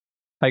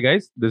Hi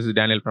guys, this is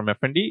Daniel from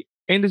FND.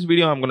 In this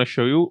video, I'm going to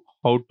show you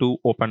how to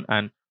open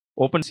an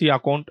Opensea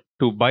account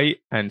to buy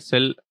and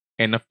sell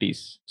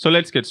NFTs. So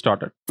let's get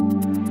started. So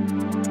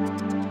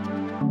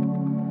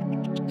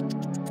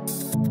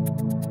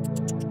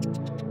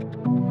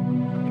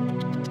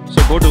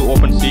go to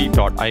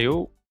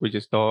Opensea.io, which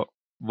is the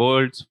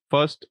world's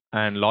first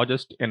and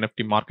largest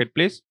NFT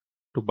marketplace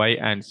to buy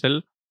and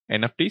sell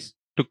NFTs.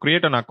 To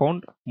create an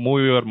account,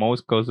 move your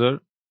mouse cursor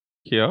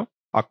here,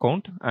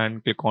 account,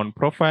 and click on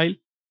profile.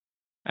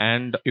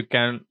 And you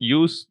can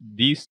use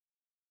these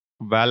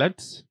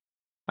wallets.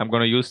 I'm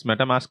going to use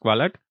Metamask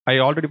Wallet. I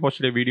already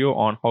posted a video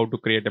on how to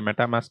create a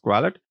Metamask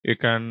wallet. You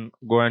can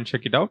go and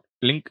check it out.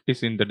 Link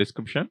is in the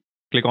description.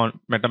 Click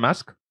on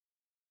Metamask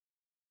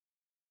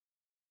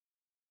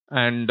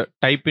and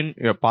type in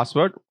your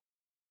password.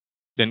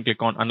 Then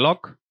click on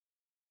unlock.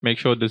 Make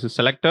sure this is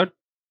selected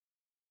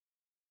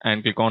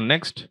and click on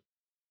next.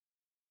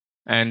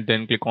 And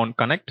then click on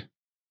connect.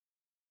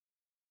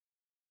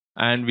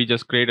 And we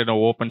just created an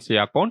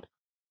Opensea account.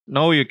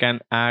 Now you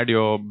can add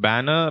your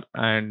banner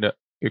and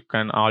you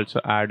can also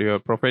add your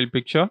profile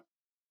picture.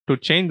 To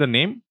change the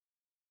name,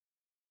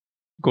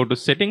 go to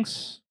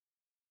settings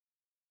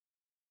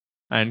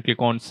and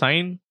click on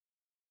sign.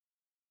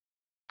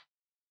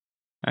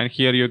 And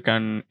here you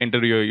can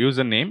enter your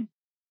username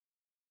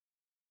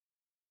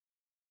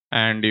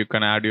and you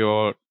can add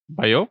your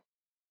bio.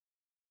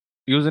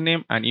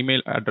 Username and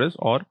email address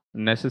are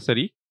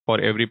necessary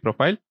for every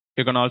profile.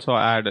 You can also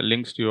add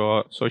links to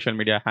your social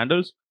media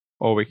handles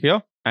over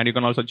here. And you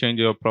can also change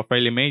your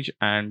profile image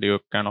and you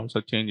can also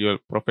change your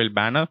profile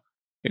banner.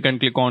 You can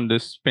click on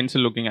this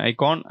pencil looking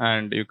icon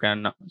and you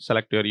can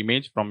select your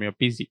image from your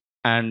PC.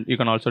 And you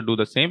can also do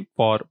the same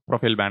for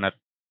profile banner.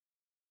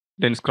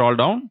 Then scroll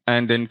down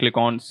and then click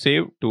on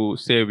save to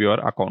save your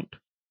account.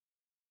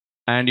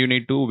 And you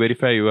need to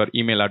verify your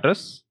email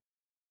address.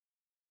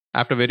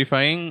 After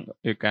verifying,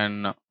 you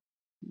can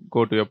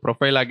go to your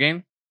profile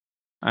again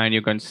and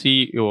you can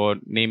see your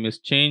name is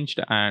changed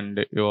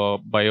and your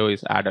bio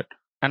is added.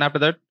 And after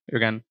that, you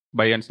can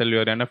buy and sell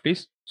your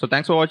NFTs. So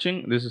thanks for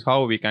watching. This is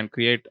how we can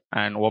create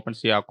an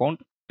Opensea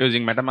account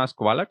using Metamask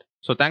Wallet.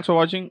 So thanks for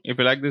watching. If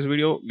you like this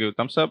video, give a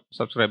thumbs up,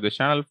 subscribe this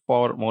channel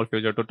for more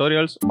future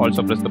tutorials.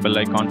 Also press the bell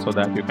icon so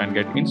that you can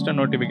get instant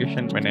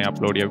notification when I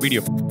upload a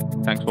video.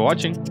 Thanks for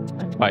watching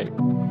and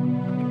bye.